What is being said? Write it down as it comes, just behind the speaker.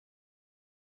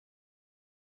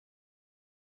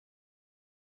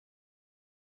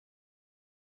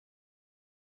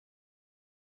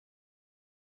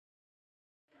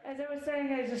As I was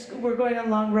saying, we're going on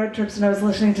long road trips, and I was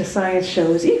listening to science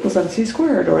shows, E equals MC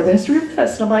squared, or the history of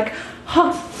this, and I'm like,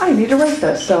 I need to write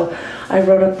this. So I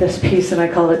wrote up this piece, and I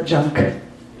call it Junk.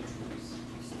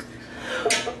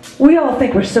 We all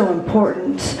think we're so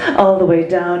important, all the way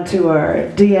down to our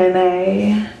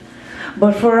DNA.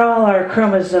 But for all our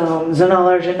chromosomes and all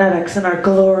our genetics and our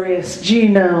glorious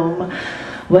genome,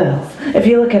 well, if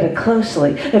you look at it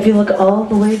closely, if you look all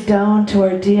the way down to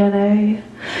our DNA,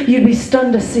 you'd be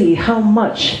stunned to see how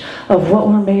much of what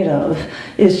we're made of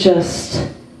is just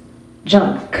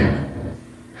junk.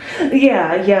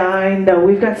 Yeah, I know,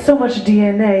 we've got so much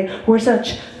DNA, we're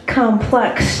such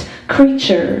complex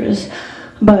creatures,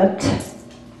 but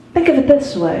think of it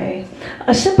this way.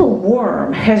 A simple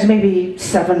worm has maybe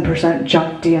 7%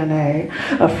 junk DNA.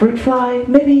 A fruit fly,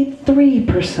 maybe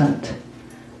 3%.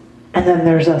 And then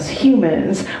there's us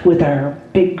humans with our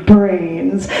big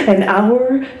brains, and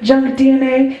our junk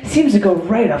DNA seems to go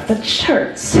right off the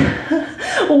charts.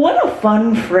 What a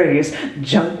fun phrase,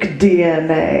 junk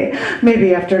DNA.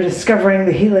 Maybe after discovering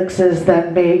the helixes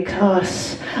that make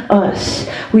us,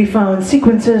 we found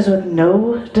sequences with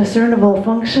no discernible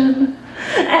function.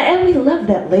 And we love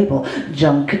that label,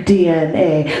 junk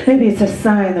DNA. Maybe it's a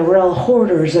sign that we're all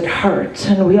hoarders at heart,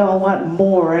 and we all want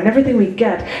more, and everything we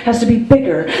get has to be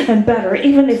bigger and better,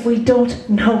 even if we don't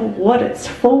know what it's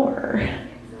for.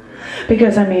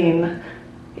 Because, I mean,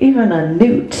 even a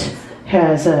newt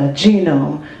has a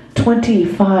genome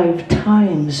 25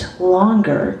 times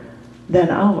longer than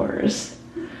ours.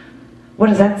 What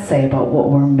does that say about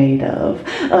what we're made of?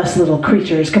 Us little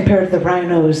creatures compared to the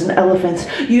rhinos and elephants,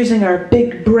 using our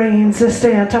big brains to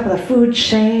stay on top of the food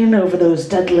chain over those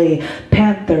deadly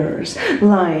panthers,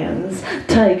 lions,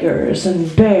 tigers,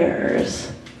 and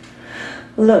bears.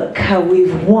 Look how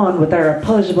we've won with our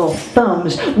opposable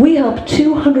thumbs. We help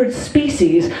 200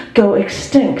 species go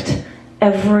extinct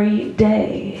every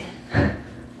day.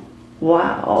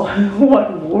 Wow,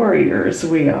 what warriors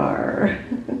we are.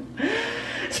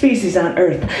 Species on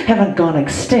Earth haven't gone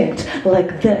extinct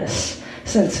like this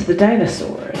since the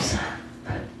dinosaurs.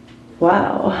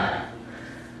 Wow,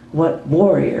 what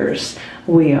warriors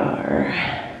we are.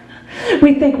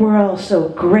 We think we're all so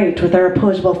great with our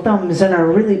opposable thumbs and our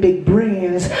really big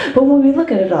brains, but when we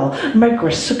look at it all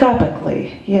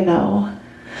microscopically, you know,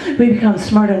 we become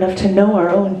smart enough to know our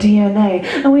own DNA,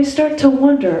 and we start to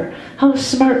wonder how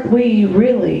smart we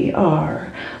really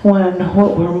are when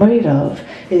what we're made of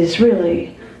is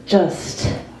really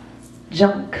just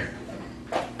junk.